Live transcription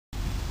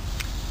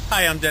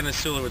Hi, I'm Dennis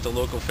Suler with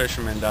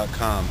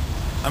thelocalfisherman.com.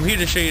 I'm here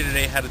to show you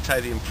today how to tie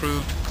the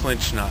improved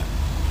clinch knot.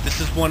 This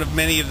is one of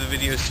many of the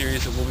video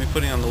series that we'll be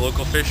putting on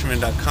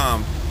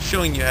thelocalfisherman.com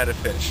showing you how to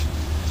fish.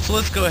 So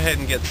let's go ahead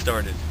and get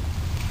started.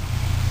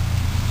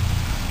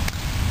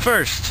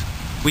 First,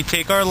 we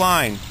take our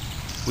line.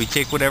 We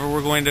take whatever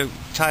we're going to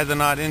tie the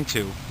knot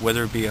into,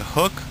 whether it be a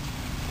hook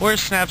or a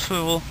snap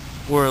swivel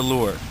or a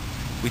lure.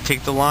 We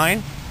take the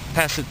line,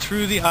 pass it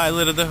through the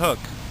eyelet of the hook.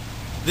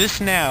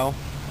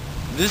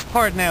 This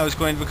part now is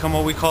going to become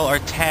what we call our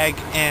tag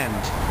end.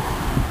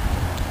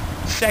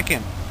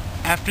 Second,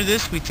 after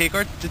this we take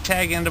the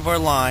tag end of our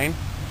line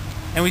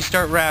and we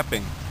start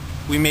wrapping.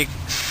 We make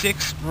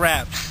 6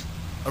 wraps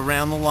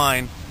around the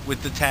line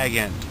with the tag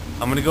end.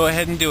 I'm going to go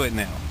ahead and do it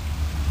now.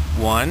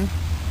 1,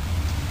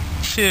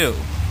 2,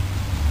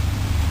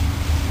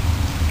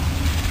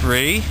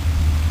 3,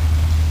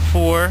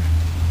 4,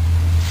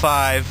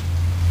 5,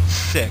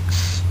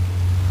 6.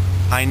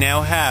 I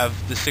now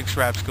have the 6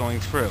 wraps going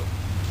through.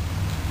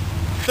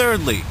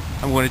 Thirdly,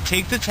 I'm going to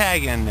take the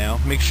tag end now,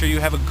 make sure you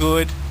have a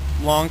good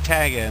long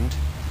tag end,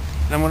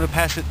 and I'm going to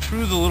pass it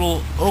through the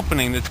little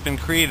opening that's been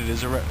created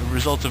as a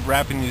result of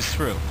wrapping these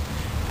through.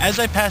 As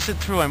I pass it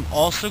through, I'm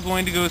also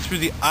going to go through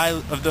the eye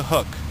of the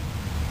hook,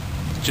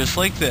 just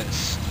like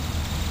this.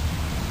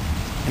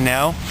 And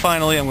now,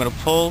 finally, I'm going to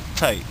pull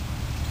tight.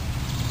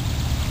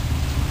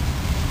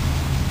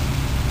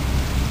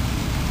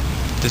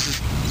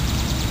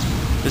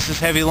 This is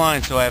heavy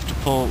line, so I have to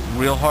pull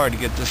real hard to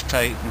get this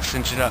tight and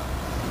cinch it up.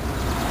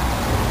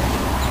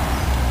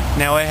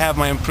 Now I have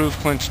my improved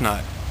clinch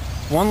knot.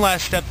 One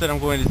last step that I'm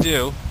going to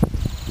do,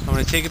 I'm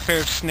going to take a pair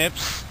of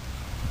snips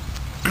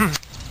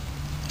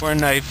or a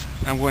knife,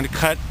 and I'm going to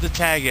cut the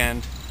tag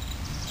end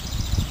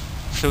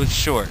so it's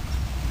short.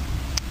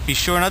 Be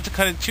sure not to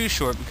cut it too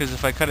short, because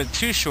if I cut it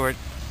too short,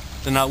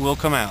 the knot will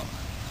come out.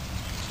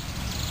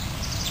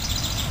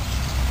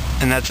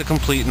 And that's a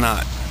complete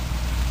knot.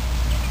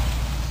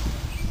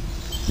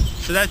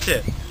 So that's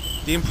it.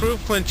 The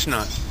improved clinch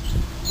knot.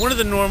 One of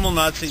the normal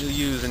knots that you'll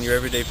use in your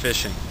everyday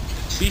fishing.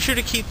 Be sure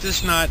to keep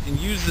this knot and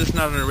use this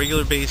knot on a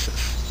regular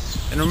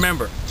basis. And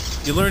remember,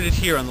 you learned it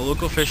here on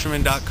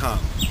thelocalfisherman.com.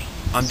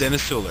 I'm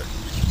Dennis Suler.